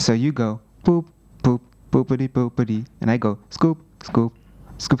So you go boop, boop, boopity, boopity, and I go scoop, scoop,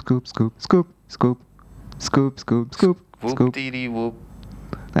 scoop, scoop, scoop, scoop, scoop, scoop, scoop, scoop, Whoop scoop. dee whoop.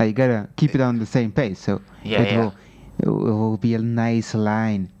 Now you gotta keep it on the same pace, so Yeah, it yeah. will it will be a nice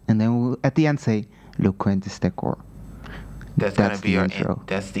line, and then we'll at the end say Loquentes Stercore. That's gonna That's be the our intro.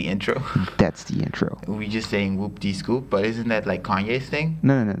 that's the intro. That's the intro. We just saying whoop dee scoop, but isn't that like Kanye's thing?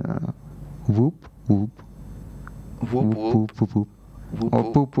 No, no, no, no, no. Whoop, whoop, Whoop whoop, whoop whoop, whoop, whoop. whoop Or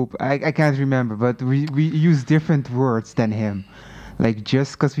whoop. poop, poop. I can't remember, but we use different words than him. Like,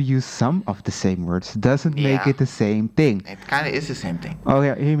 just because we use some of the same words doesn't make Yeah. it the same thing. It kind of is the same thing. Oh,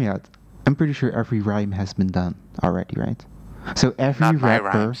 yeah, hear me out. I'm pretty sure every rhyme has been done already, right? So every Not my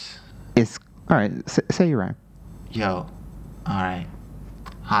rapper rhymes. is. Alright, say your rhyme. Yo, alright.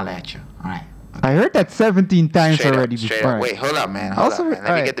 Holla at you. Alright. I heard that 17 times Straight already up, straight before. up. Wait, hold up, man. Hold Also, up, man. Let me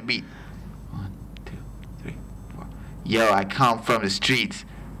alright. get the beat. 1, 2, 3, 4. Yo, I come from the streets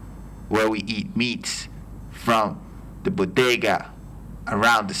where we eat meats from the bodega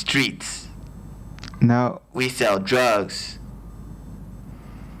around the streets. Now, We sell drugs.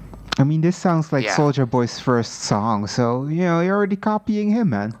 I mean, this sounds like Yeah. Soulja Boy's first song, so, you're already copying him,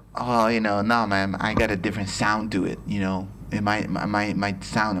 man. Oh, no, man. I got a different sound to it. In my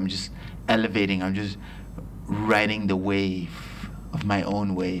sound, I'm just elevating. I'm just riding the wave of my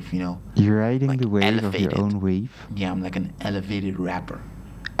own wave. You're riding Like the wave of elevated. your own wave. Yeah, I'm like an elevated rapper.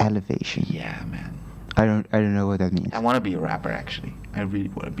 Elevation. Yeah, man. I don't know what that means. I want to be a rapper, actually. I really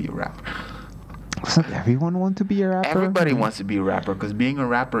want to be a rapper. Doesn't everyone want to be a rapper? Everybody wants to be a rapper because being a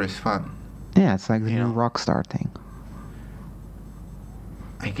rapper is fun. Yeah, it's like the You new know. rock star thing.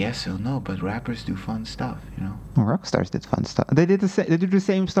 I guess so, no, but rappers do fun stuff, Well, rock stars did fun stuff. They did they do the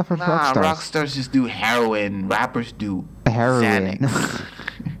same stuff as rock stars. rock stars just do heroin. Rappers do Heroin. Xanax.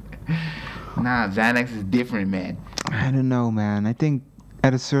 Nah, Xanax is different, man. I don't know, man. I think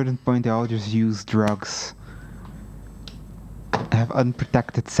at a certain point they all just use drugs, have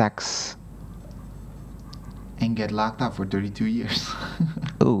unprotected sex. And get locked up for 32 years.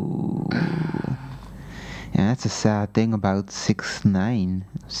 Ooh. Yeah, that's a sad thing about 6ix9ine.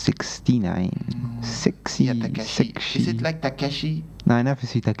 69. 60. Yeah, Takeshi. Is it like Takeshi? No, I never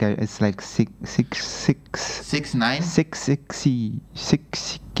see Takeshi. It's like 6. 6ix9ine?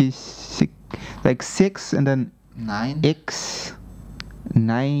 6 like 6 and then 9? X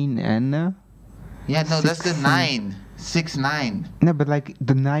 9 and Yeah, no, that's the six- 9. 6ix9ine. no, but like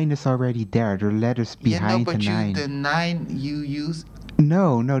the 9 is already there. The letters behind but the 9. the 9 you use.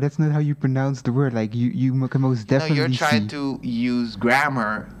 No, that's not how you pronounce the word. Like you can most No, definitely you're trying see. to use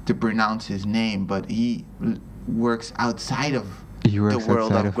grammar to pronounce his name, but he works outside of He the works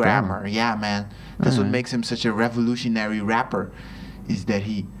world outside of grammar. Yeah, man. That's what makes him such a revolutionary rapper, is that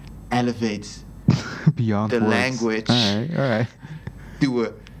he elevates Beyond the words. language. All right. to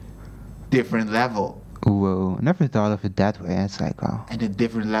a different level. Whoa, never thought of it that way. It's like, oh, And a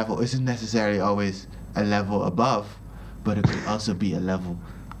different level isn't necessarily always a level above, but it could also be a level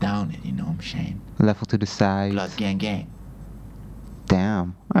down it, you know what I'm saying? level to the side. Blood gang gang.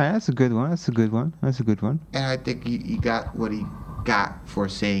 Damn. All right, that's a good one. That's a good one. And I think he got what he got for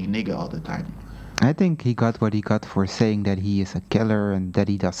saying nigga all the time. I think he got what he got for saying that he is a killer and that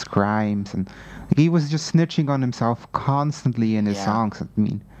he does crimes, and like, he was just snitching on himself constantly in his Yeah. songs.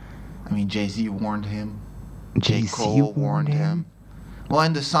 I mean, Jay-Z warned him. J. Jay-Z Cole warned him. Well,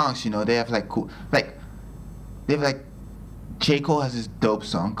 in the songs, they have like cool, J. Cole has this dope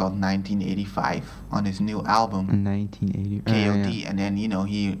song called 1985 on his new album, In 1980. KOD, and then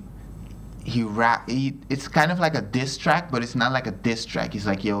it's kind of like a diss track, but it's not like a diss track. He's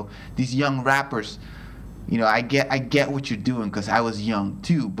like, yo, these young rappers, I get what you're doing because I was young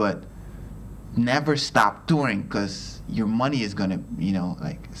too, but never stop touring because your money is gonna,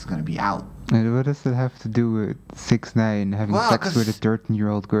 it's gonna be out. And what does that have to do with 6ix9ine having Well, sex 'cause with a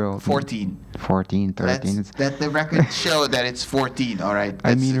 13-year-old girl? 14. 14, 13. It's, Let the record show that it's 14. All right. I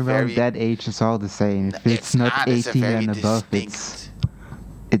That's mean, a around very- that age, it's all the same. If it's not it's a 18 very and above, distinct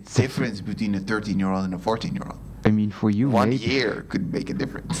it's difference between a 13-year-old and a 14-year-old. I mean, for you, One maybe. year could make a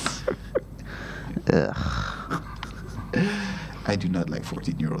difference. Ugh. I do not like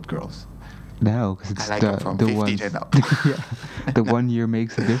 14-year-old girls. No, because it's I like them from the 15 ones. and up. Yeah, the 1 year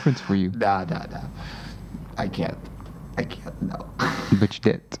makes a difference for you. Nah. I can't. No. But you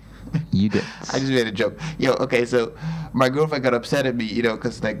did. You did. I just made a joke. Yo, okay, so my girlfriend got upset at me,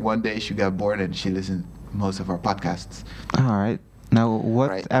 because like one day she got bored and she listened most of our podcasts. All right. Now,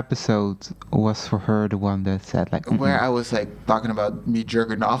 what Right. episode was for her the one that said like? Where I was like talking about me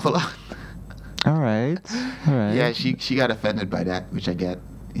jerking off a lot. All right. Yeah, she got offended by that, which I get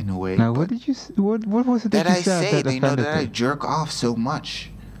in a way. Now, but what did you? What was it that, that you I said say? that You know offended that I her? jerk off so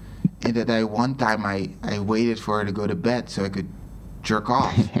much. And that one time I waited for her to go to bed so I could jerk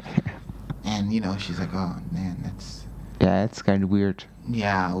off. And, she's like, oh, man, that's... Yeah, it's kind of weird.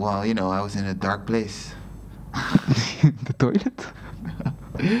 Yeah, well, I was in a dark place. The toilet?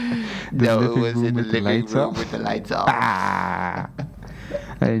 No, it living was room in the with the living lights room off? with the lights off. Ah!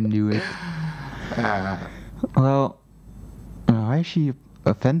 I knew it. Uh, Well, why is she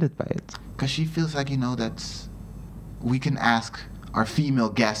offended by it? Because she feels like, that's... We can ask our female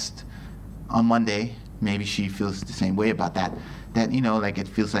guest on Monday. Maybe she feels the same way about that. That, like it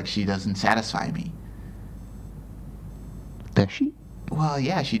feels like she doesn't satisfy me. Does she? Well,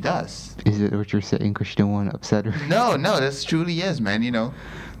 yeah, she does. Is it what you're saying because you don't want to upset her? No, that's truly is, man,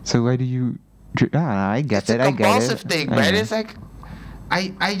 So why do you... I get It's it, a I get it. compulsive thing, I man. know. It's like...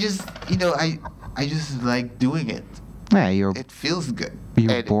 I just, I just like doing it. Yeah, you're It feels good.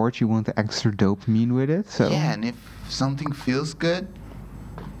 And- bored, you want the extra dopamine with it, so... Yeah, and if something feels good,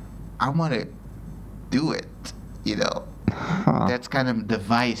 I want to do it, Huh. That's kind of the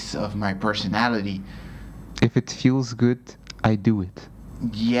vice of my personality. If it feels good, I do it.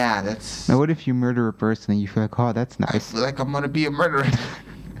 Yeah, that's... Now what if you murder a person and you feel like, oh, that's I nice. feel like I'm going to be a murderer.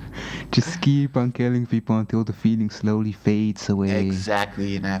 Just keep on killing people until the feeling slowly fades away.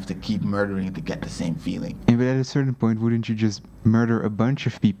 Exactly, and I have to keep murdering to get the same feeling. And but at a certain point, wouldn't you just murder a bunch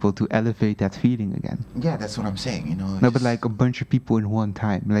of people to elevate that feeling again? Yeah, that's what I'm saying, No, but just- like a bunch of people in one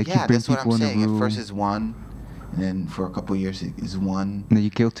time. Like Yeah, you bring that's what I'm people in a saying. At room, first it's one, and then for a couple of years it is one. and then you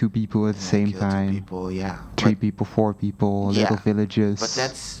kill two people at the and same kill two time. people, yeah. Three But- people, four people, Yeah, little villages. But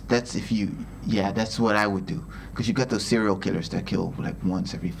that's if you, yeah, that's what I would do. Because you got those serial killers that kill like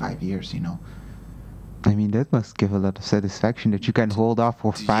once every 5 years, I mean, that must give a lot of satisfaction that you can hold off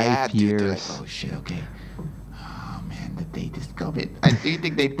for Yeah, 5 dude, they're years. like, oh shit, okay. Oh man, the date is coming. Do you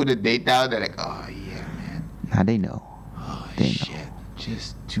think they put a date down? They're like, oh yeah, man. Now they know. Oh They know. shit.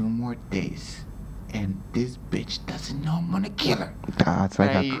 Just 2 more days. And this bitch doesn't know I'm gonna kill her. It's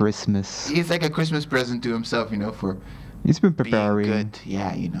like Right. a Christmas. It's like a Christmas present to himself, for He's been being preparing. good.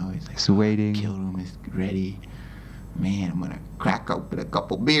 Yeah, he's like, He's waiting. kill room is ready. Man, I'm gonna crack open a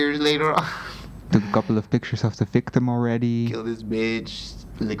couple beers later on. Took a couple of pictures of the victim already. Kill this bitch,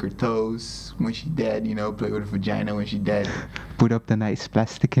 lick her toes when she's dead, play with her vagina when she's dead. Put up the nice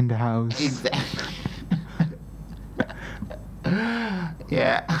plastic in the house. Exactly.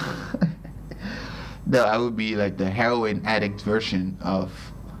 Yeah. No, I would be like the heroin addict version of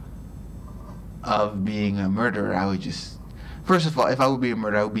being a murderer. I would just, first of all, if I would be a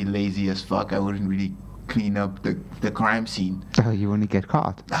murderer, I would be lazy as fuck. I wouldn't really clean up the crime scene. Oh, you only get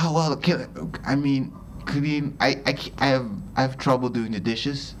caught. Oh well, I mean, clean. I have trouble doing the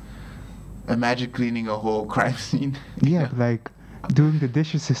dishes. Imagine cleaning a whole crime scene. Yeah, but like doing the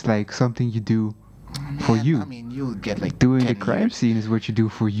dishes is like something you do for Man, you. I mean, you'll get like Doing the 10 crime years. scene is what you do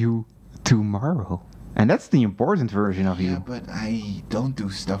for you tomorrow. And that's the important version of Yeah, you. but I don't do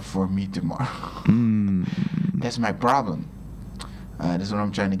stuff for me tomorrow. Mm. That's my problem. That's what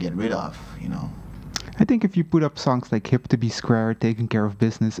I'm trying to get rid of. I think if you put up songs like Hip to Be Square, Taking Care of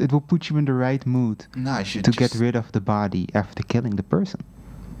Business, it will put you in the right mood No, I should to just, get rid of the body after killing the person.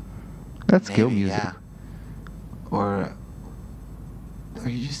 That's kill maybe, music. Yeah. Or are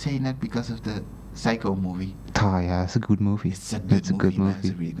you just saying that because of the Psycho movie? Oh yeah, it's a good movie. It's a good movie, good man. movie. It's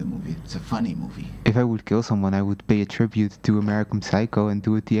a really good movie. It's a funny movie. If I would kill someone, I would pay a tribute to American Psycho and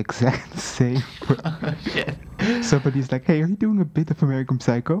do it the exact same. Shit. Somebody's like, hey, are you doing a bit of American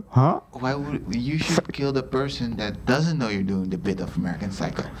Psycho? Huh? Why would you should kill the person that doesn't know you're doing the bit of American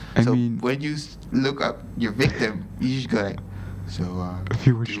Psycho? I So mean- when you look up your victim, you just go like, so If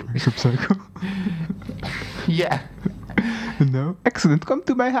you watch American Psycho. yeah. No? Excellent, come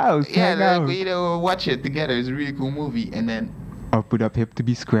to my house. Yeah, hang like, out. watch it together. It's a really cool movie, and then Or put up Hip to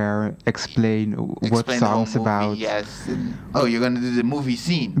Be Square, explain what explain the whole song's movie. about. Yes. And, oh, you're gonna do the movie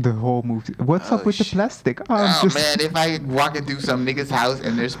scene. The whole movie. What's up Oh, with the shit. plastic? Oh, I'm Oh just... man, if I walk into some nigga's house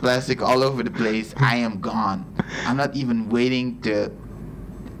and there's plastic all over the place, I am gone. I'm not even waiting to.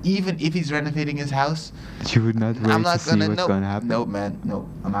 Even if he's renovating his house, You would not wait I'm to not see gonna. what's Nope. gonna happen. Nope, man. Nope.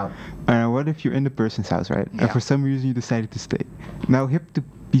 I'm out. What if you're in the person's house, right? And Yeah. for some reason you decided to stay. Now Hip to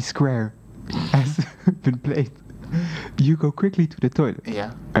Be Square has been played. You go quickly to the toilet.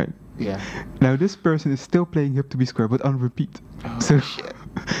 Yeah. Right. Yeah. Now this person is still playing Hip to Be Square, but on repeat. Oh, So shit.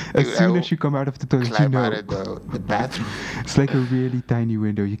 as Dude, I soon will as you come out of the toilet, you Climb know. out of the bathroom. It's like a really tiny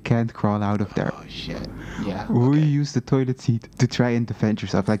window. You can't crawl out of there. Oh shit. Yeah. Will you Okay. use the toilet seat to try and defend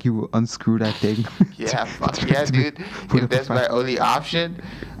yourself? Like you will unscrew that thing. Yeah, fuck to- yeah, to dude. put If up a that's my fight. only option,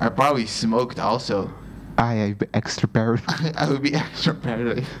 I probably smoked also. I'd be extra paranoid. I would be extra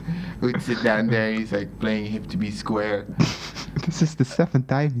paranoid. We'd sit down there and he's like playing Hip to Be Square. This is the 7th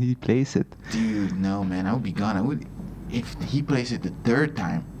time he plays it. Dude, no, man, I would be gone. I would, if he plays it the 3rd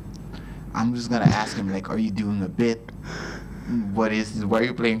time, I'm just gonna ask him like, "Are you doing a bit? Why are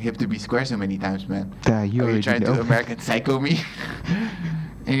you playing Hip to Be Square so many times, man? You Are you already trying know. to American Psycho me?"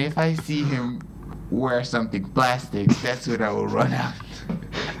 And if I see him wear something plastic, that's when I will run out.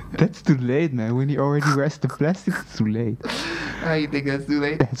 That's too late, man. When he already wears the plastic, it's too late. Oh, you think that's too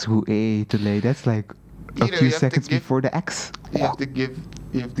late? That's way too late. That's like a You know, few you have to seconds give- before the X. You have to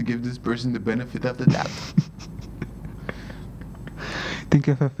give this person the benefit of the doubt. Think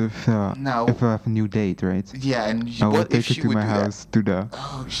if No. if I have a new date, right? Yeah, and I will what if take her she to would my do house to the that?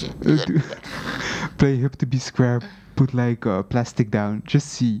 Oh shit. to play Hip to Be Square, put like plastic down, just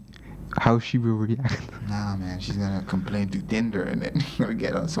see how she will react. Nah, man, she's gonna complain to Tinder and then gonna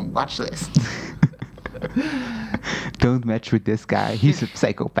get on some watch list. Don't match with this guy. He's a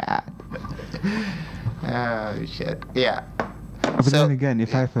psychopath. Oh shit. Yeah. But So- then again,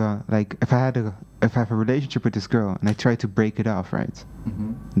 if I have a if I have a relationship with this girl and I try to break it off, right?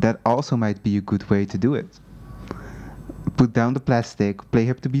 Mm-hmm. That also might be a good way to do it. Put down the plastic, play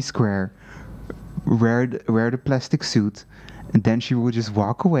Hip to Be Square, wear the plastic suit, and then she will just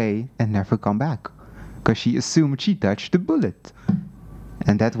walk away and never come back. Because she assumed she dodged the bullet.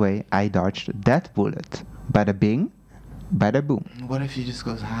 And that way, I dodged that bullet. Bada bing, bada boom. What if she just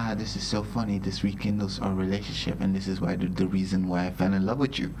goes, this is so funny, this rekindles our relationship, and this is why the reason why I fell in love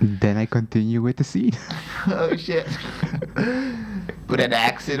with you. Then I continue with the scene. Oh shit. Put an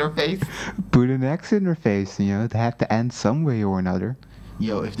axe in her face. Put an X in her face, you know, it had to end some way or another.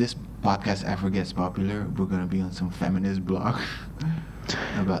 Yo, if this podcast ever gets popular, we're gonna be on some feminist blog.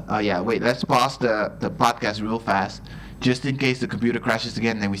 Oh yeah, wait, let's pause the podcast real fast, just in case the computer crashes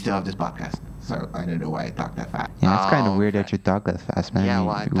again, then we still have this podcast. So I don't know why I talked that fast. Yeah, it's kind of Oh, weird right. that you talk that fast, man. Yeah, You-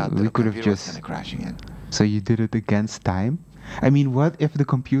 well, I thought we the could have computer was just. gonna crash again. So you did it against time? I mean, what if the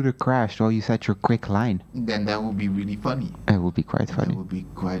computer crashed while you said your quick line? Then that would be really funny. It would be quite That funny. would be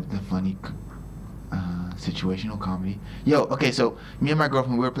quite the funny situational comedy. Yo, okay, so me and my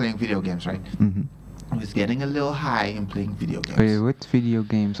girlfriend, we were playing video games, right? Mm-hmm. I was getting a little high and playing video games. Wait, what video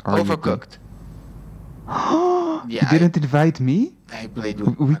games are Overcooked. you? Yeah, You didn't invite me? I played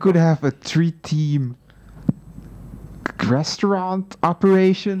with. We my could girlfriend. have a 3-team restaurant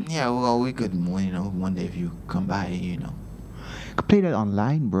operation. Yeah, well, we could, one day if you come by, Could play that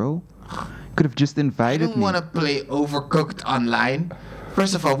online, bro. Could have just I invited don't me. want to play Overcooked online.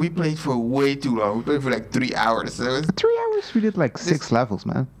 First of all, we played for way too long. We played for like 3 hours. So it was, 3 hours? We did like This- 6 levels,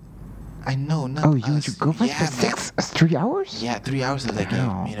 man. I know, not Oh, you and us. your girlfriend Yeah, for man. 3 hours? Yeah, 3 hours of the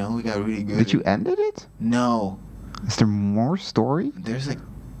Wow. game. We got really good. Did you end it? No. Is there more story? There's like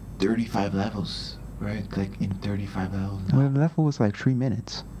 35 levels, right? Like in 35 levels. Well, the level was like 3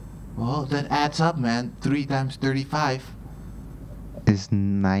 minutes. Well, that adds up, man. 3 times 35. Is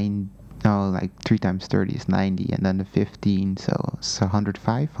 9. No, like 3 times 30 is 90, and then the 15, so it's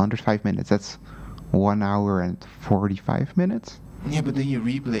 105 minutes. That's 1 hour and 45 minutes. Yeah, but then you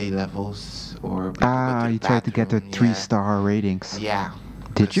replay levels or. people go Ah, the you tried to get the bathroom, 3-star ratings. Yeah.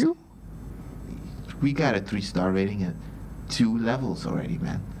 Did 'Cause you? We got a 3-star rating at 2 levels already,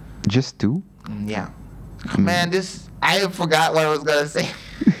 man. Just 2? Yeah. Hmm. Man, I forgot what I was gonna say.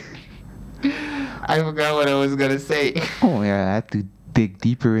 I forgot what I was gonna say. Oh yeah, I had to dig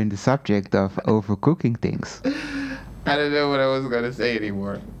deeper in the subject of overcooking things. I don't know what I was gonna say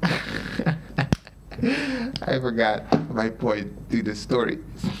anymore. I forgot my point to the story.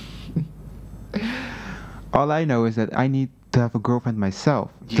 All I know is that I need to have a girlfriend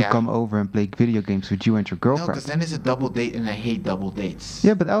myself to Yeah. come over and play video games with you and your No, girlfriend. because then it's a double date, and I hate double dates.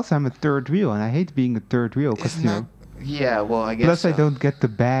 Yeah, but also I'm a third wheel, and I hate being a third wheel because It's you not. know. Yeah, well, I guess. Plus, I so. don't get to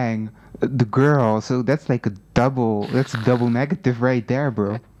bang the girl, so that's like a double. That's a double negative right there,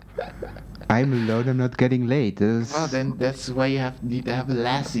 bro. I'm alone. I'm not getting laid. Well, then that's why you need to have a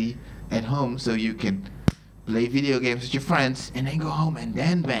lassie at home so you can play video games with your friends and then go home and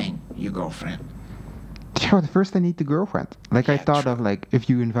then bang your girlfriend. Yeah, but first I need the girlfriend. Like I Yeah, thought true. of, like if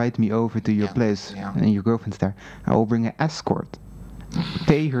you invite me over to your Yeah, place yeah. and your girlfriend's there, I will bring an escort.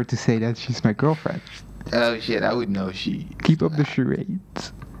 Pay her to say that she's my girlfriend. Oh shit, I would know she. Keep up the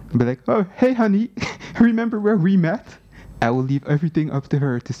charades. Be like, oh hey honey, remember where we met? I will leave everything up to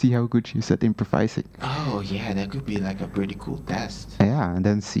her to see how good she is at improvising. Oh yeah, that could be like a pretty cool test. Yeah, and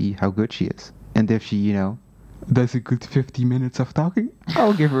then see how good she is. And if she, does a good 50 minutes of talking,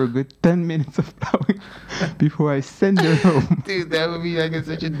 I'll give her a good 10 minutes of talking before I send her home. Dude, that would be like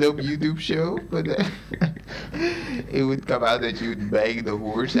such a dope YouTube show, but it would come out that you'd bang the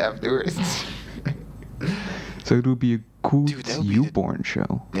horse afterwards. So it will be a cool Dude, that would be the- newborn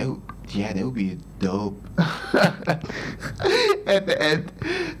show. Yeah, that would be dope. At the end,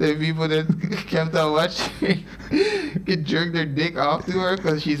 the people that kept on watching could jerk their dick off to her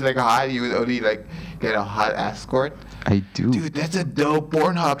because she's like hot. You would only like get a hot escort. I do. Dude, that's a dope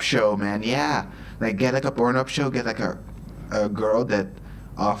Pornhub show, man. Yeah, like get like a Pornhub show. Get like a girl that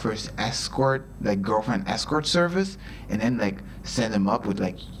offers escort, like girlfriend escort service, and then like set them up with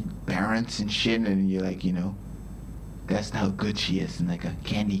like parents and shit, and you're like, that's how good she is in like a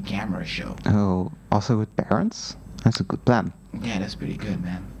candy camera show. Oh, also with parents? That's a good plan. Yeah, that's pretty good,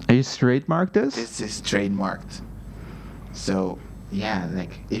 man. Are you trademarked this? This is trademarked. So yeah,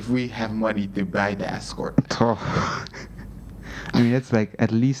 like if we have money to buy the escort. Oh. I mean, that's like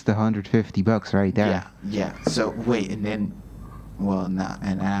at least $150 right there. Yeah, yeah. So wait, and then, well, no,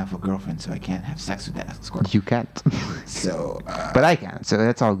 and I have a girlfriend, so I can't have sex with that escort. You can't. So. But I can, so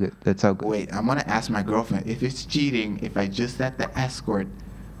that's all good. That's all good. Wait, I'm gonna ask my girlfriend if it's cheating if I just let the escort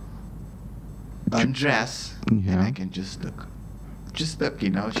undress and Yeah. I can just look. Just look,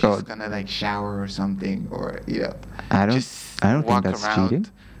 she's Oh. gonna like shower or something, or I don't think walk that's around, cheating.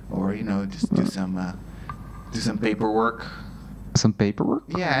 or just do some paperwork. Some paperwork?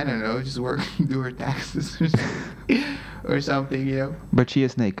 Yeah, I don't know, just work, do her taxes or something. But she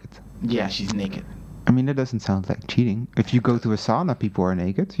is naked. Yeah, she's naked. I mean, that doesn't sound like cheating. If you go to a sauna, people are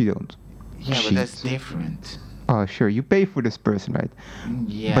naked. You don't. Yeah, cheat. but that's different. Oh, sure. You pay for this person, right?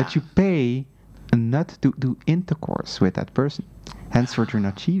 Yeah. But you pay not to do intercourse with that person. Henceforth, you're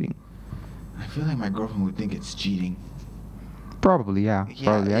not cheating. I feel like my girlfriend would think it's cheating. Probably, yeah. Yeah,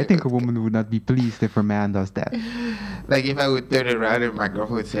 Probably. I it think a would- woman would not be pleased if her man does that. Like if I would turn it around and my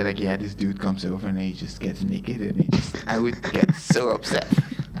girlfriend would say like, yeah, this dude comes over and he just gets naked and I would get so upset.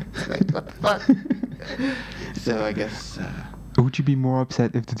 Like, what the fuck? So I guess, Would you be more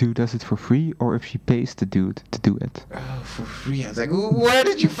upset if the dude does it for free or if she pays the dude to do it? for free. I was like, where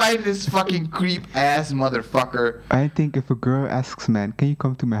did you find this fucking creep ass motherfucker? I think if a girl asks a man, can you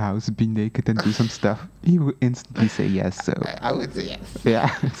come to my house, be naked and do some stuff, he will instantly say yes, so. I would say yes.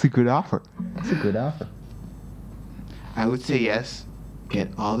 Yeah, it's a good offer. It's a good offer. I would say yes, get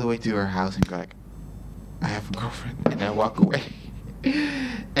all the way to her house and go like, I have a girlfriend, and then walk away.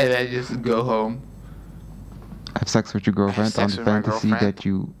 And then just go home. Have sex with your girlfriend on sex the with my fantasy girlfriend that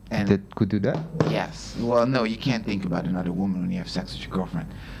you and- that could do that? Yes. Well, no, you can't think about another woman when you have sex with your girlfriend.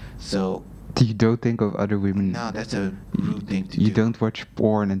 So, You don't think of other women. no, that's a rude thing to do. You don't watch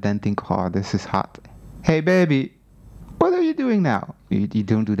porn and then think, oh, this is hot. Hey, baby, what are you doing now? You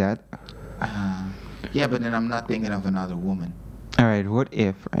don't do that. Yeah, but then I'm not thinking of another woman. All right, what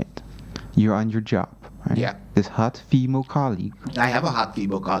if, right, you're on your job, right? Yeah. This hot female colleague. I have a hot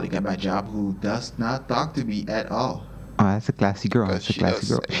female colleague at my job who does not talk to me at all. Oh, that's a classy girl. That's a classy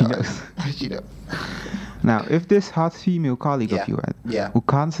girl. She knows. She knows. Now, if this hot female colleague Yeah. of you, right, Yeah. will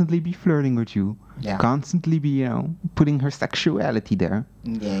constantly be flirting with you, Yeah. constantly be, putting her sexuality there,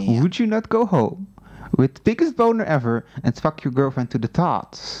 Yeah. would you not go home with biggest boner ever and fuck your girlfriend to the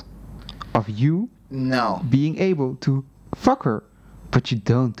thoughts of you No. being able to fuck her, but you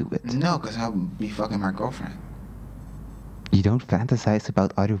don't do it? No, because I'll be fucking my girlfriend. You don't fantasize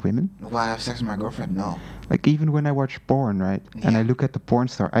about other women? Why I have sex with my girlfriend? No. Like even when I watch porn, right, and I Yeah. look at the porn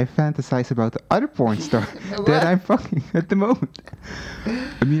star, I fantasize about the other porn star What? that I'm fucking at the moment.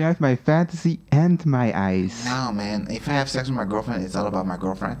 I mean, I have my fantasy and my eyes. No, man. If I have sex with my girlfriend, it's all about my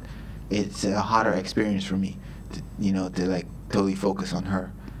girlfriend. It's a hotter experience for me, to like totally focus on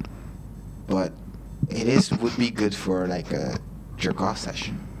her. But would be good for like a jerk off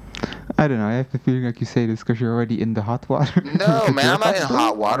session. I don't know. I have the feeling like you say this because you're already in the hot water. No, With man, your I'm not in husband.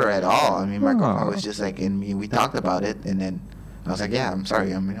 hot water at all. I mean, my girlfriend Oh. was just like, we talked about it, and then I was like, yeah, I'm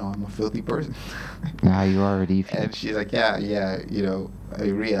sorry, I'm a filthy person. Nah, you already. And she's like, yeah, I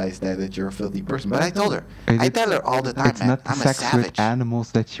realized that you're a filthy person. But I told her, Is I it- tell her all the time, It's man, not the I'm a sex savage. with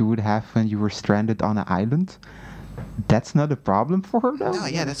animals that you would have when you were stranded on an island. That's not a problem for her, though. No,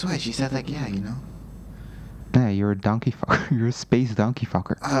 yeah, that's why she said like, yeah, Yeah, you're a donkey fucker. You're a space donkey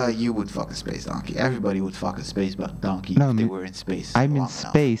fucker. You would fuck a space donkey. Everybody would fuck a space donkey No, if they me- were in space. I'm in long enough.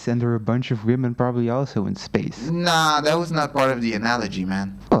 space, and there are a bunch of women probably also in space. Nah, that was not part of the analogy,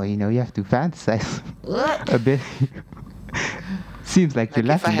 man. Well, you have to fantasize What? a bit. Seems like you're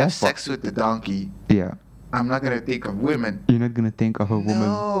Like if I laughing have that far. sex with the donkey, Yeah, I'm not gonna think of women. you're not gonna think of a woman.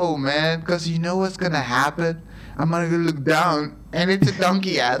 No, man, because you know what's gonna happen? I'm gonna look down and it's a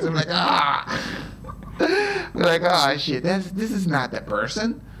donkey ass. I'm like, ah. I'm like, ah, shit. This is not that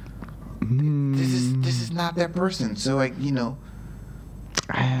person. This is not that person. So like,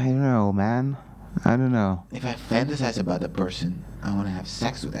 I don't know, man. I don't know. if I fantasize about the person, I want to have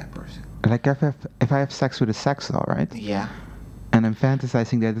sex with that person. Like if I have sex with a sex doll, right? Yeah. And And I'm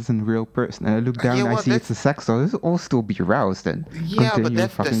fantasizing that it's a real person. And I look down Yeah, and I well, see it's a sex doll. I'll still be aroused and Yeah, but continue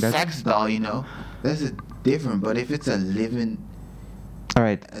that's the fucking that. sex doll, That's different. But if it's All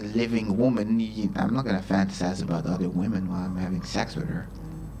right. a living woman, I'm not gonna fantasize about other women while I'm having sex with her.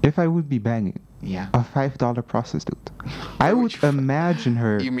 If I would be banging Yeah. a $5 prostitute, I would imagine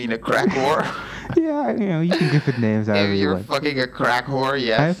her. You mean a crack whore? Yeah, you can give it names however If you you're want. fucking a crack whore,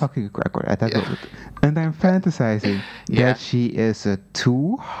 yes. I'm fucking a crack whore at that Yeah. moment. And I'm fantasizing Yeah. that she is a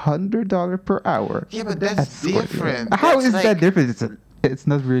 $200 per hour. Yeah, but that's different. How That's is like- that different? It's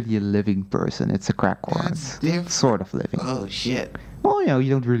not really a living person. It's a crack whore. That's It's different. sort of living. Oh shit. Well,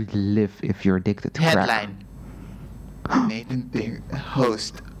 you don't really live if you're addicted to crack. Headline. Nathan,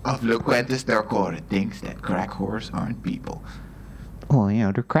 host of Loquentes Stercore, thinks that crack whores aren't people. Well,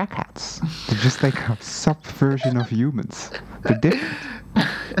 they're crackheads. They're just like a subversion of humans. They're different.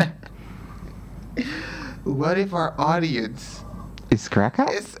 What if our audience It's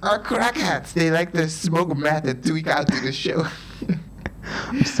crackheads? are crackheads? They like to smoke meth and tweak out to the show.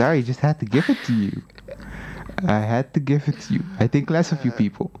 I'm sorry, I just had to give it to you. I had to give it to you. I think less of you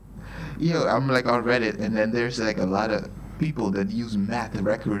people. Yo, I'm like on Reddit, and then there's like a lot of people that use meth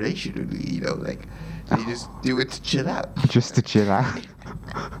recreationally, like they just do it to chill out. Just to chill out.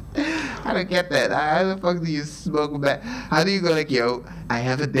 I don't get that. How the fuck do you smoke meth? How do you go like, yo, I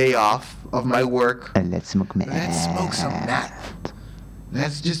have a day off of my work. And let's smoke meth. Let's smoke some meth.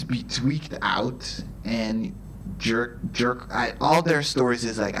 Let's just be tweaked out and jerk. All their stories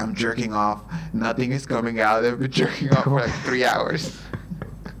is like, I'm jerking off. Nothing is coming out. I've been jerking off for like 3 hours.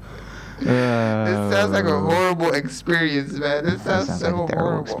 This sounds like a horrible experience, man. This That sounds sounds like so a terrible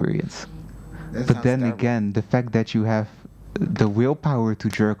horrible. experience. That But sounds then terrible. again, the fact that you have the willpower to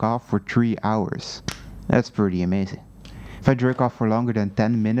jerk off for 3 hours, that's pretty amazing. If I jerk off for longer than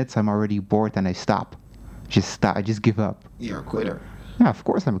 10 minutes, I'm already bored and I stop. I just give up. You're a quitter. Yeah, of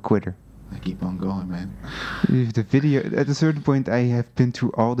course I'm a quitter. I keep on going, man. If the video, at a certain point, I have been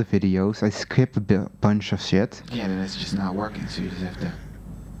through all the videos. I skip a bunch of shit. Yeah, then it's just not working, so you just have to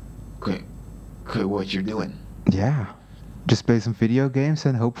quit what you're doing. Yeah. Just play some video games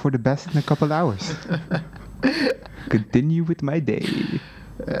and hope for the best in a couple hours. Continue with my day.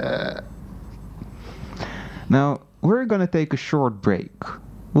 Now, we're gonna take a short break.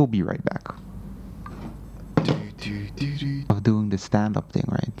 We'll be right back. Of doing the stand-up thing,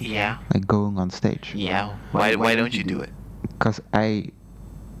 right? Yeah. Like going on stage. Yeah. Why don't you do it? Because I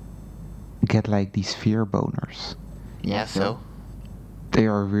get like these fear boners. Yeah, so? They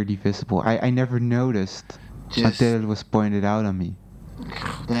are really visible. I never noticed Just, until it was pointed out on me.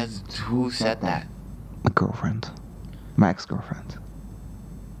 who said that? My girlfriend. My ex-girlfriend.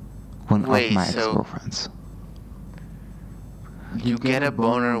 One Wait, of my so- ex-girlfriends. You get a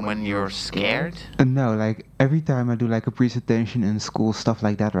boner when you're scared? No, like every time I do like a presentation in school, stuff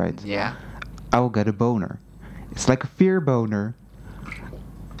like that, right? Yeah. I will get a boner. It's like a fear boner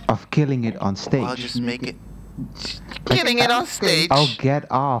of killing it on stage. Well, just make it. Getting it on stage. I'll get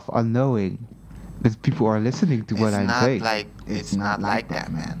off on knowing that people are listening to what I'm saying. It's not like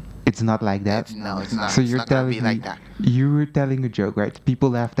that, man. It's not like that. No, it's not. So It's you're not gonna telling be me like that. you were telling a joke, right? People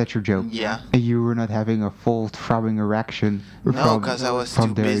laughed at your joke. Yeah. And you were not having a full throbbing erection. No, because I was too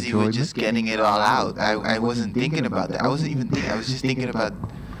from their busy with enjoyment? just getting it all out. I wasn't thinking about that. I wasn't even thinking. I was just thinking about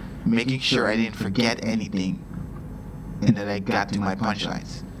making sure I didn't forget anything, and that I got to my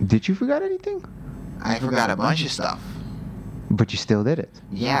punchlines. Did you forget anything? I forgot a bunch of stuff. But you still did it.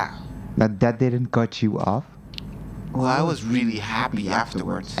 Yeah. That didn't cut you off. Well, I was really happy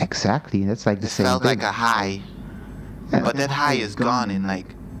afterwards. Exactly. That's like the It same felt thing. like a high, but that high is gone in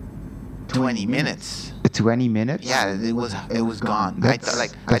like 20 minutes. 20 minutes? Yeah, it was gone. That's I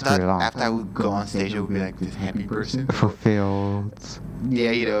very thought long. after I would go on stage, I would be like this happy person. Fulfilled.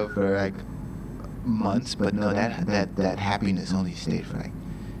 Yeah, for like months, but no, that happiness only stayed for like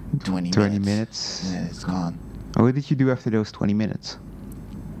 20 minutes. and then it's gone. What did you do after those 20 minutes?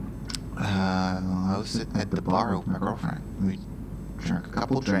 I was at the bar with my girlfriend. We drank a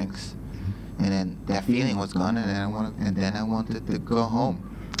couple drinks, and then that feeling was gone, and then I wanted to go home.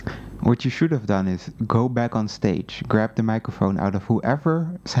 What you should have done is go back on stage, grab the microphone out of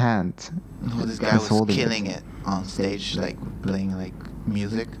whoever's hand. Well, this guy is was holding killing it on stage, like playing like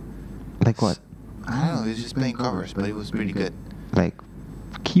music. Like what? I don't know. He was just playing covers, but it was pretty good. Like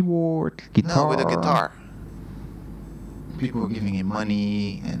keyboard, guitar? No, with a guitar. People were giving him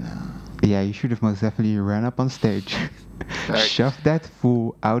money, and Yeah, you should have most definitely ran up on stage, Like- shoved that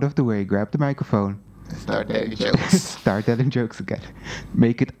fool out of the way, grab the microphone, start telling jokes. start telling jokes again.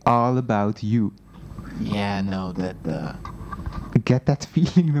 Make it all about you. Yeah, no, that. Get that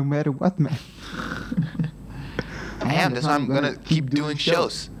feeling no matter what, man. I am. That's why I'm gonna keep doing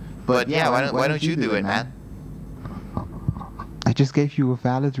shows. But yeah, why don't you do it, man? I just gave you a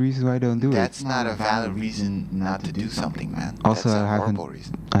valid reason why I don't do That's it. not a valid reason not to do something, man. Also, That's a I horrible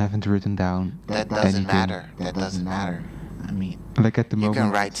reason. haven't written down That doesn't anything. matter. That doesn't matter. I mean, Like at the you moment,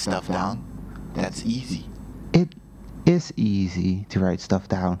 can write stuff down. That's easy. it is easy to write stuff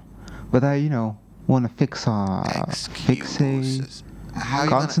down, but I, want to fixate. Excuses. How you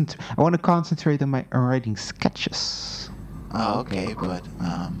gonna? I want to concentrate on writing sketches. Oh, okay, but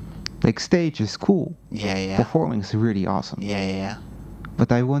Like stage is cool. yeah. Performing is really awesome. Yeah.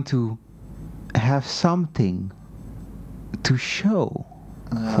 But I want to have something to show.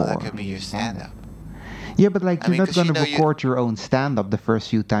 That could be your stand-up. Yeah, but like I you're mean, not 'cause you gonna know you- record your own stand-up the first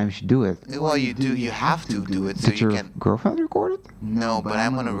few times you do it. Well, you do. You have to do it so Did you your can. girlfriend record it? No, but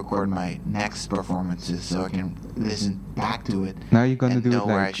I'm gonna record my next performances so I can listen back to it. Now you're gonna and do know it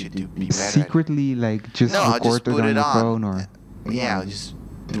where I like should be better. secretly, like just No, I'll record just it put on it your on. phone or. Yeah, I'll just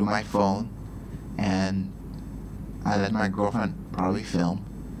through my phone, and I let my girlfriend probably film,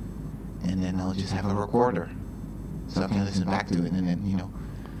 and then I'll just have a recorder, so I can listen back to it, and then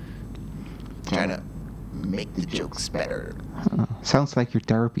try to make the jokes better. Sounds like your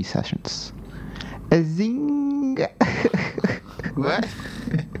therapy sessions. A zing. What?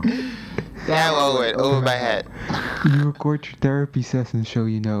 That one went over my head. You record your therapy sessions so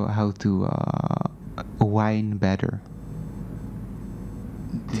you know how to whine better.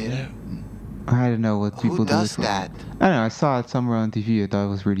 Did I don't know what people Who do. does that? I don't know. I saw it somewhere on TV. I thought it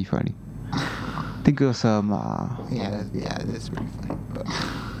was really funny. I think it was Yeah, that's pretty funny.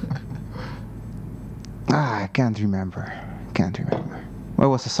 But I can't remember. Well,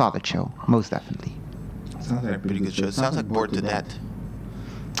 it was a solid show, most definitely. sounds like a pretty good show. It sounds like Bored to Death.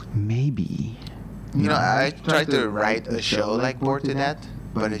 Maybe. I tried to write a show like Bored to Death,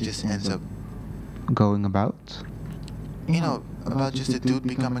 but it just ends up, Going about. about just a dude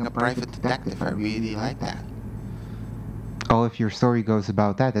becoming a private detective. I really like that. Oh, if your story goes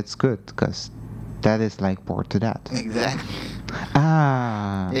about that, that's good, because that is like Bored to Death. Exactly.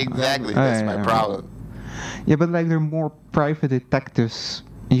 Ah. Exactly. Oh, That's yeah, my yeah. problem. Yeah, but like there are more private detectives.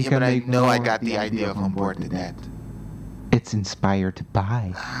 You Yeah, can but I make know I more- got the idea from Bored to Death. It's inspired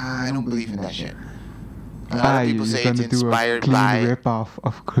by. I don't believe in that shit. A lot of people you're say gonna it's do a inspired clean by. rip-off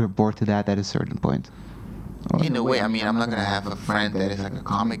of Bored to Death at a certain point. In a way, I mean, I'm not gonna have a friend that is like a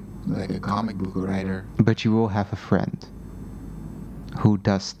comic book writer. But you will have a friend who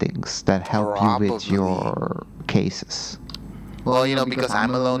does things that help you with Probably. your cases. Well, because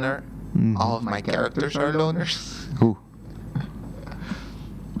I'm a loner, Mhm. all of my characters are loners. Who?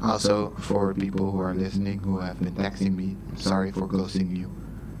 Also, for people who are listening who have been texting me, sorry for ghosting you.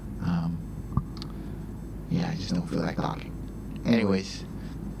 Yeah, I just don't feel like talking. Anyways,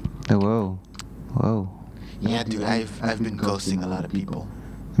 Oh, whoa. yeah, dude, I've been ghosting a lot of people.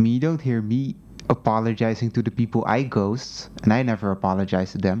 I mean, you don't hear me apologizing to the people I ghost, and I never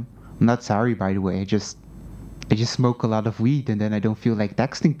apologize to them. I'm not sorry, by the way. I just smoke a lot of weed, and then I don't feel like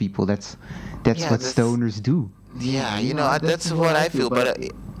texting people. That's Yeah, what that's- stoners do. Yeah, that's what I feel, but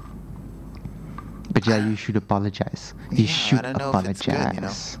But yeah, you should apologize. Yeah, You I should don't know if it's good,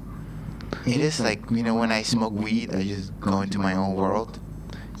 apologize. it is like, when I smoke weed, I just go into my own world,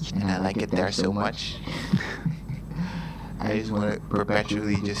 and I like it there so much. I just want to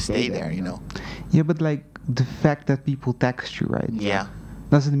perpetually just stay there, Yeah, but like the fact that people text you, right? Yeah.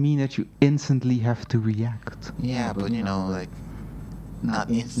 Doesn't mean that you instantly have to react. Yeah, but like, not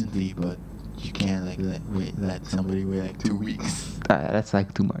instantly, but you can't like let somebody wait like 2 weeks. That's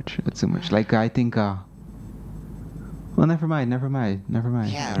like too much. That's too much. Like I think. Well, never mind. Yeah, Never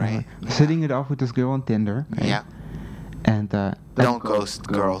right. mind. Yeah. Sitting it off with this girl on Tinder. Right? Yeah. And Don't ghost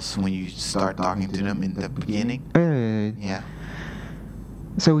girls when you start talking to them in the beginning. Yeah.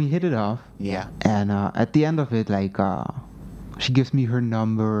 So we hit it off, Yeah. and at the end of it, like she gives me her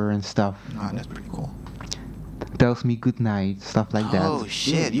number and stuff, Oh, that's pretty cool. tells me good night, stuff like that. Oh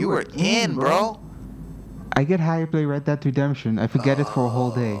shit, you were in, bro. I get high, play Red Dead Redemption. I forget it for a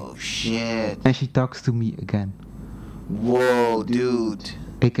whole day, Oh shit. and she talks to me again. Whoa, dude.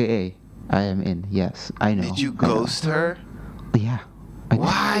 AKA, I am in. Yes, I know. Did you I know. ghost her? Yeah. I did.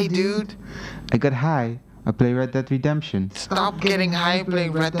 Why, dude? I got high. I play Red Dead Redemption. Stop getting high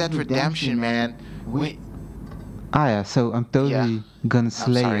playing Red Dead Redemption, man. Wait. Yeah, so I'm totally gonna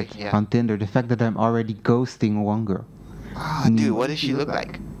slay sorry, it yeah. on Tinder. The fact that I'm already ghosting one girl. Ah, dude, what does she look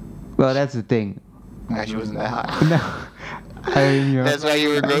like? Well, that's the thing. Nah, she wasn't that hot. No. That's why you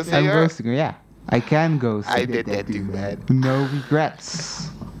were ghosting I'm her? ghosting her, yeah. I can ghost. I did that too, man. No regrets.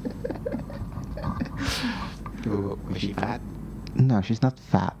 Was she fat? No, she's not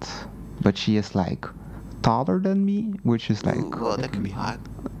fat. But she is like taller than me, which is like Ooh, well, that could be hot.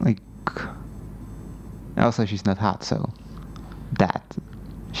 like. Also, she's not hot, so that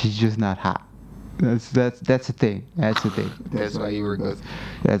she's just not hot. That's the thing. That's the thing. That's why you were ghost.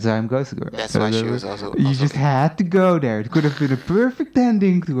 That's why I'm ghosting her. That's why she was also. You also just had to go there. It could have been a perfect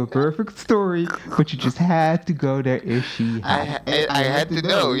ending to a perfect story, but you just had to go there if she had. I had to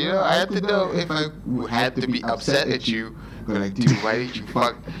know, I had to know if I had to be upset at you. Or like, dude, why did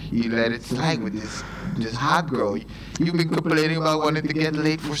you let it slide with this hot girl? You've been complaining about wanting to get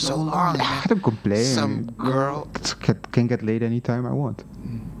laid for so long. I don't complain. Some girl. Can get laid anytime I want.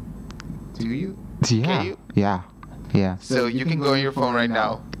 Do you? Yeah. Can you? Yeah. So you can go on your phone right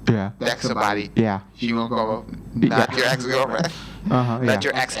now. Yeah. Text somebody. Yeah. She won't come up. Not your ex-girlfriend. Yeah. Not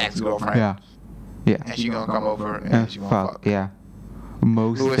your ex-girlfriend. Yeah. And she gonna come over and she won't fuck. Yeah.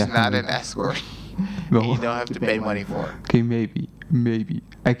 Most Who is definitely. not an escort. No. You don't have to pay money for it. Okay, maybe.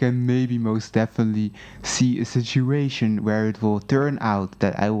 I can maybe most definitely see a situation where it will turn out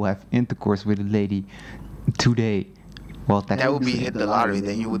that I will have intercourse with a lady today. Well, That would be hit the lottery.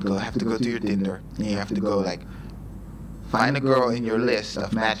 Then you would have to go to your Tinder. And you have to go like, find a girl in your list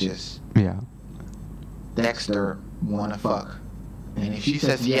of matches. Yeah. Text her, wanna fuck. And if she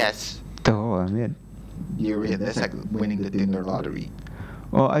says yes, Oh, I'm in. you're in. That's like winning the Tinder lottery.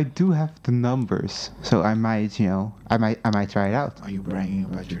 Well, I do have the numbers, so I might, I might try it out. Are you bragging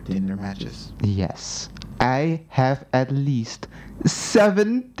about your Tinder matches? Yes. I have at least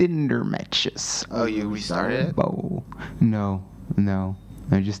 7 Tinder matches. Oh, you restarted it? Oh, no.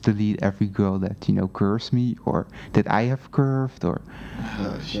 I just delete every girl that, curves me or that I have curved or...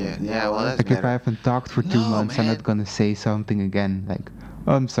 Oh, shit. Yeah, well, that's Like if better. I haven't talked for 2 No, months, I'm man. not gonna say something again. Like,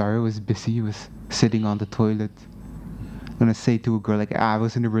 oh, I'm sorry, I was busy. I was sitting on the toilet. I'm gonna say to a girl like, I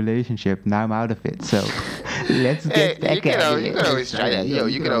was in a relationship. Now I'm out of it. So let's get back at it. You can always try that.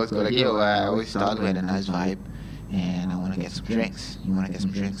 You can always go like, I always thought we had a nice vibe, and I want to get some drinks. You want to get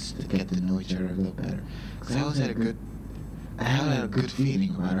some drinks to get to know each other a little better. Because I always had a good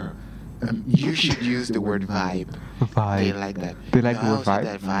feeling about her. You should use the word vibe. Vibe. They like that. They like I the word always had vibe?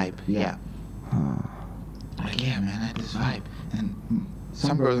 that vibe. Yeah. Like, yeah, man, I had this vibe. And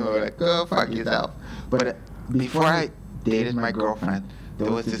some girls were like, go fuck yourself. But before I dated my girlfriend,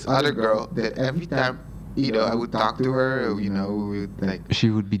 there was this other girl that every time, I would talk to her, we would like... She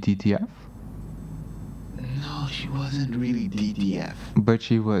would be DTF, No, she wasn't really DTF. but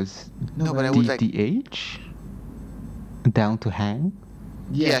she was No, but I was like... DTH? Down to hang?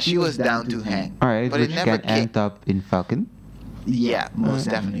 Yeah, she was down to hang. Alright, But it which never can end up in fucking. Yeah, most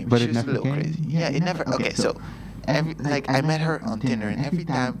definitely. But She it was a never little came? crazy. Yeah, it never... Okay, so... I met her on Tinder, and every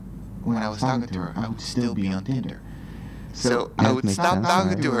time when I was talking to her, I would still be on Tinder. So I That would makes stop sense, talking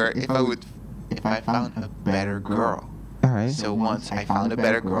alright. to her if I found a better girl. Alright. So once I found a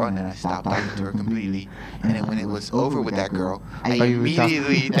better girl, and then I stopped talking to her completely. And then when it was over with that girl, I Oh, you would talk-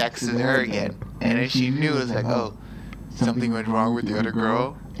 immediately texted her again. And then she knew, it was like, oh, something went wrong with the other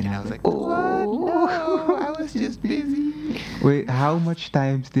girl. And I was like, what? No, I was just busy. Wait, how much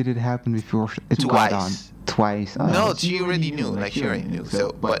times did it happen before it got on? Twice. Twice. Oh. No, she already knew. Like, she already knew.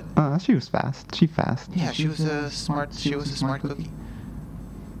 So, but She was fast. She fast. yeah, she was a smart cookie.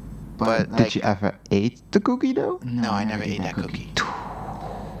 But Did like, she ever ate the cookie though? no, I never ate that cookie.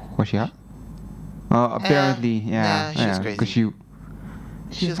 Was she hot? Oh, apparently, yeah. nah, she was crazy. Cause you,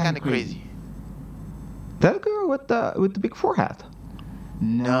 She was kind of crazy. that girl with the big forehead.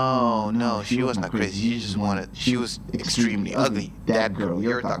 No, she was not crazy. She was extremely ugly. That girl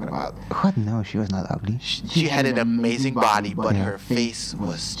you're talking about. What? No, she was not ugly. She had an amazing body, but her face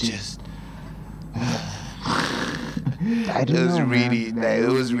was just. I don't It was know, really, man. it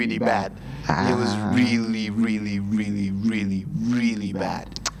was really bad. It was Ah. really, really, really, really, really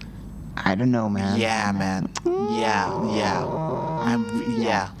bad. I don't know, man. Yeah, man. Yeah.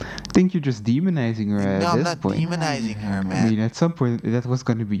 Yeah. I think you're just demonizing her at No, I'm this not point. demonizing her, I mean, man. at some point that was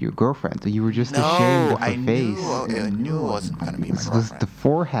gonna be your girlfriend. You were just ashamed No, of her I face. knew it wasn't gonna be my This was the girlfriend.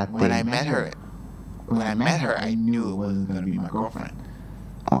 forehead thing. When I met her, I knew it wasn't gonna be my girlfriend.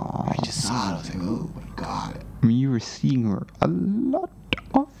 Aw. I just saw it. I was like, oh my god. I mean, you were seeing her a lot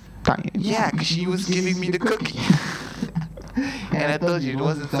of times. Yeah, 'cause she was giving me the cookie. And I told you,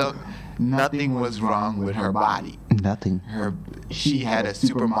 nothing was wrong with her body. Nothing. She had a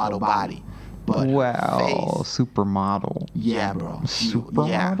supermodel body. But her Well, face, supermodel. yeah, bro.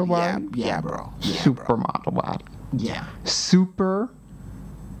 Supermodel body? Yeah, bro. Supermodel body. Yeah. Super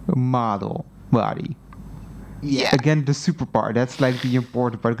model body. Yeah. Again, the super part. That's like the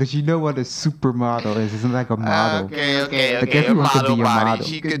important part because you know what a supermodel is. It's not like a model. Okay. Like A everyone could model be a body. model.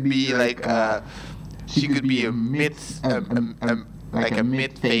 She could be like she could be a mid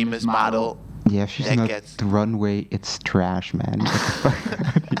famous model, Yeah, if she's That not gets- the runway, it's trash, man. Get the fuck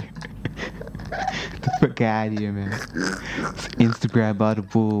out of here. Get the fuck out of here, man. It's Instagram out of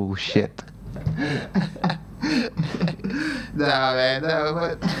bullshit. Nah, man, no,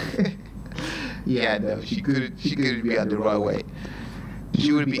 but yeah, no, she couldn't be on the runway.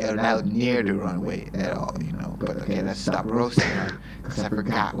 She wouldn't be allowed near the runway at all, you know. But okay, let's stop roasting her because I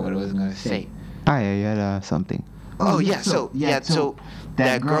forgot what I was gonna say. Ah, yeah, you had something. Oh yeah, so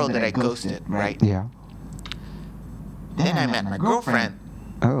that girl that I ghosted, right? Yeah. Then I met my girlfriend,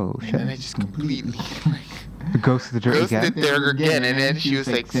 Oh, and then I shit. just completely Ghosted her ghosted again? her again, and then she was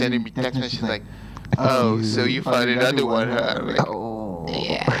like sending me text messages like, "Oh, so you found another one, huh?" I'm like, Oh.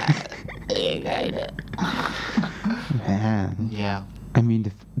 yeah, kinda. Man. Yeah. I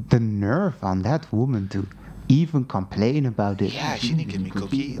mean, the nerve on that woman to even complain about it. Yeah, she didn't give me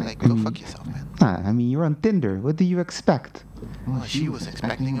cookie. Like, go fuck yourself, man. Nah, I mean, you're on Tinder. What do you expect? Well, she was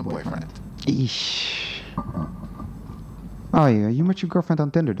expecting a boyfriend. Eesh. Oh, yeah, you met your girlfriend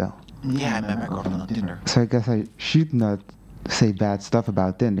on Tinder, though. Yeah, I met my girlfriend on Tinder. So I guess I should not say bad stuff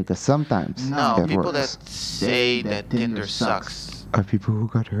about Tinder, because sometimes No, that people works. that say that Tinder sucks. Are people who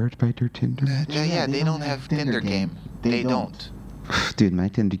got hurt by their Tinder? Yeah, they don't have Tinder game. They don't. Dude, my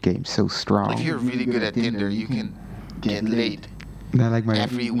Tinder game's so strong. If you're really good at Tinder, you can get laid Now, like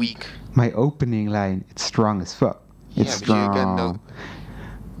every week. my opening line, it's strong as fuck. Yeah, It's but you got strong. no.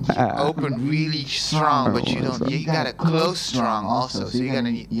 You open really strong, but you don't. You gotta close strong also. So you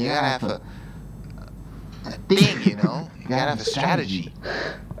gotta have a thing, you know. You gotta have a strategy.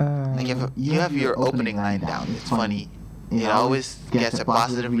 Like if you have your opening line down, it's funny. It always gets a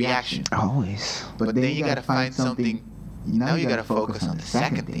positive reaction. Always. But then you gotta find something. Now you gotta focus on the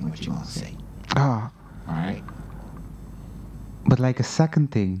second thing what you want to say. Ah, All right. but like a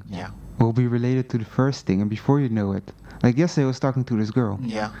second thing Yeah. will be related to the first thing, and before you know it, like yesterday I was talking to this girl,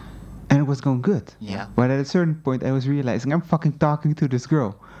 Yeah. and it was going good. Yeah. But at a certain point, I was realizing I'm fucking talking to this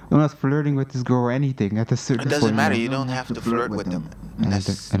girl. I'm not flirting with this girl or anything. At a certain It point, doesn't matter. You don't have to flirt with them I don't have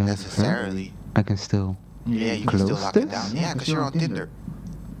to flirt? necessarily. I can still. Yeah, you can still Close lock it this? down. Yeah, because you're on Tinder.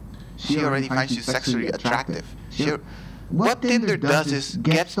 She already finds you sexually attractive. What Tinder does is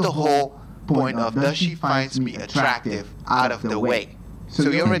gets the whole point of does she finds me attractive out of the way. So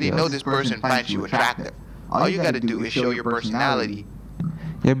you already know this person finds you attractive. All you gotta do is show your personality.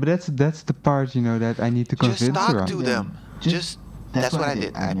 Yeah, but that's the part, you know, that I need to convince Just her talk on. to them. That's what I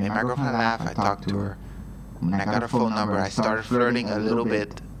did. I made my girlfriend laugh. I talked to her. When I got her phone number, I started flirting a little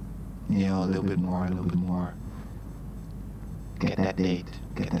bit. You know, a little bit more. Get that date.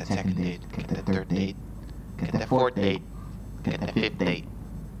 Get that second date. Get that third date. Get that fourth date. Get that fifth date.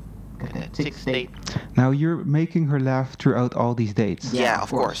 Get that sixth date. Now you're making her laugh throughout all these dates. Yeah, of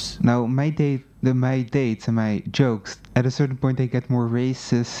course. Now my dates and my jokes at a certain point they get more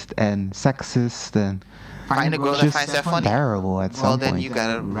racist and sexist and Find a girl that just finds that funny. terrible at Well, some then point. you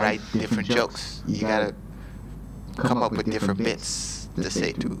gotta write different jokes. You gotta come up with different bits to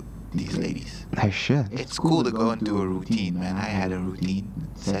say to these ladies. I should. It's cool to go into a routine, man. I had a routine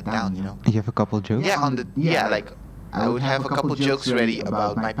set down, you know. You have a couple jokes? Yeah, like I would have a couple jokes ready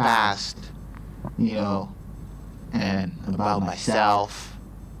about my past, you know, and about myself.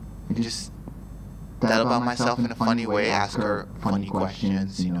 Just tell about myself in a funny way, ask her funny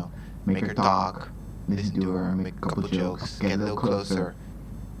questions, you know, make her talk, listen to her, make a couple jokes, get a little closer.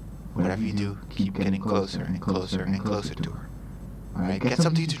 Whatever you do, keep getting closer and closer and closer to her. Alright, get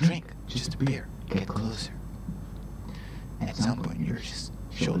something to drink, just a beer. Get closer. And at some point, you're just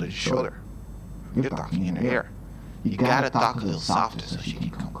shoulder to shoulder. You're talking in her ear. You gotta talk a little softer so she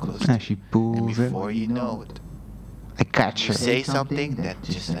can come closer. And she And pulls it. before you know it, I catch you her. say something that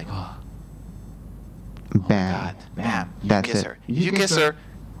just like, oh, Bam. God, bam, you That's kiss it. her. You kiss her,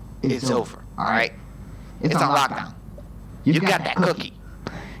 it's over. Alright? It's on lockdown. You got that cookie.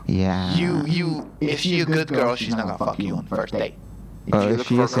 Yeah. If she a good girl, she's not gonna fuck you on the first date. If Oh, you if look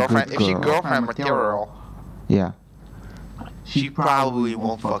she for a is a good girlfriend, if she girl. girlfriend material, Yeah. she probably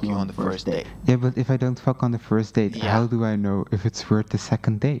won't fuck you on the first date. Yeah, but if I don't fuck on the first date, Yeah. how do I know if it's worth the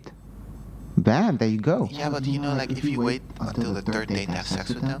second date? Bam, there you go. Yeah, but you know, like if you wait until the third date to have sex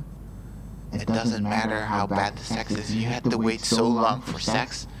with them, it doesn't matter how bad the sex is. You had to wait so long for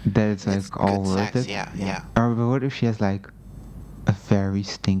sex. That it's like It's all good worth sex. it. Yeah. Or but what if she has like a very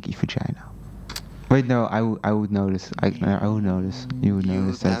stinky vagina? Wait, no, I would notice. I would notice. You would You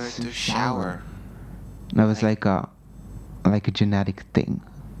notice tell her that's to shower. that was like a genetic thing.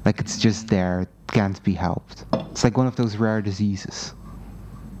 Like it's just there, it can't be helped. It's like one of those rare diseases.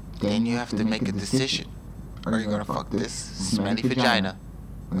 Then you have to make a decision. Are you gonna fuck this smelly vagina?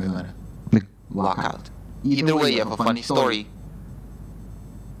 Or are you gonna Like, walk out? Either way, you have a funny story.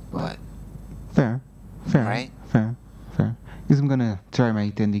 But Fair. Right? Fair. Because I'm gonna try my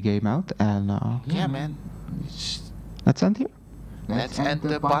indie game out and Yeah, man. let's end here. Let's end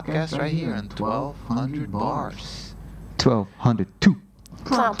the podcast right here on 1200 bars. 1202.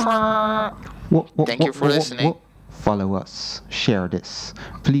 Thank you for listening. Follow us. Share this.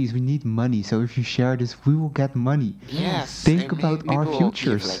 Please, we need money. So if you share this, we will get money. Yes. Think and about maybe our people will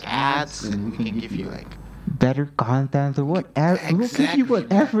futures. Give, like ads, and we can give you like Better content or whatever. We'll give you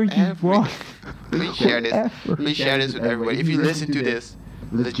whatever you want. Please share this. Whatever. Please share this with everybody. If you listen to this,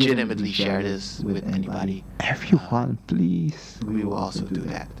 legitimately share this with anybody. Everyone, please. We will also do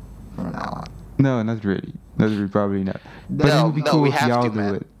that from now on. No, not really. Probably not. But it would be cool we if have y'all to, do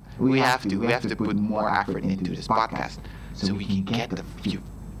man. it. We have to. We have to put more effort into this podcast so we can get the few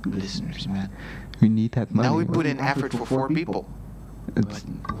listeners, man. We need that money. Now we put in effort for 4 people, but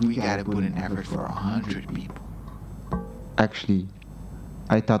we gotta put in effort for 100 people. Actually,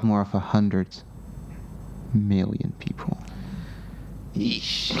 I thought more of 100 million people.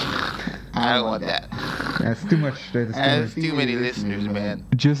 Yeesh. I don't want that. That's too much. That's too many listeners, man.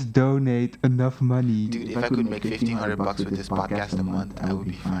 Just donate enough money. Dude, if I could make $1,500 with this podcast a month, I would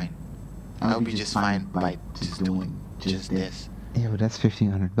be fine. I would be just fine by just doing just this. Yeah, but that's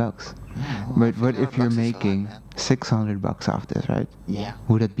 $1,500. Yeah, well, But what if $1,500 you're is a lot, making man. $600 off this, right? Yeah,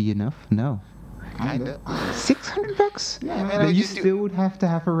 Would that be enough? No. kinda. $600? Yeah, man, I Then would you just do- still would have to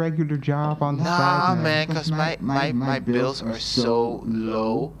have a regular job on the Nah, side. man, cause my bills are so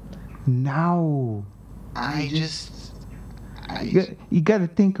low. No. You gotta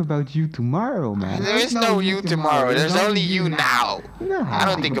think about you tomorrow, man. There is no you tomorrow. There's only you now. No. I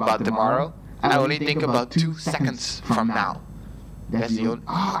don't think about tomorrow. I only think about 2 seconds from now. That's the only.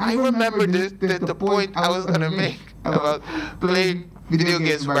 Oh, I remember the point I was gonna make about playing video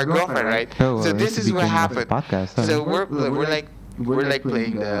games with my girlfriend, right? Oh, So well, this that's is the what beginning of the happened. podcast, huh? So we're like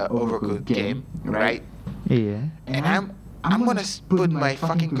playing the Overcooked game, right? Yeah. And I'm gonna put my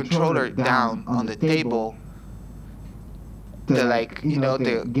fucking controller down on the table to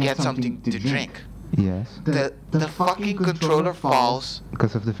to get something to drink. Yes. The fucking controller falls.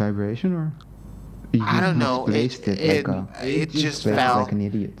 Because of the vibration, or? You I don't know. misplaced It just placed fell. like an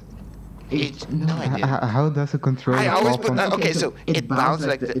idiot. No, I didn't. How does a controller I always fall put from? okay. So it bounced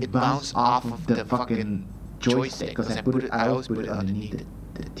it bounced off of the fucking joystick because I always put it underneath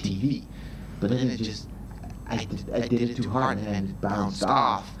the TV, but then it just I did it too hard and then it bounced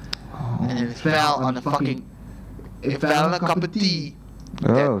off, and then it fell on the fucking. It fell on a cup of tea.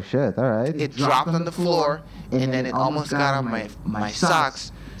 Oh shit! All right. It dropped on the floor and then it almost got on my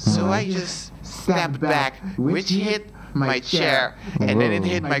socks. So I just stepped back, which hit my chair, and then it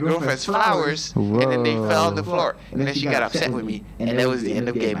hit my girlfriend's flowers, and then they fell on the floor. And then she got upset with me, and that was the end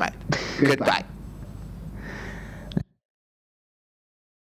of game night. Goodbye.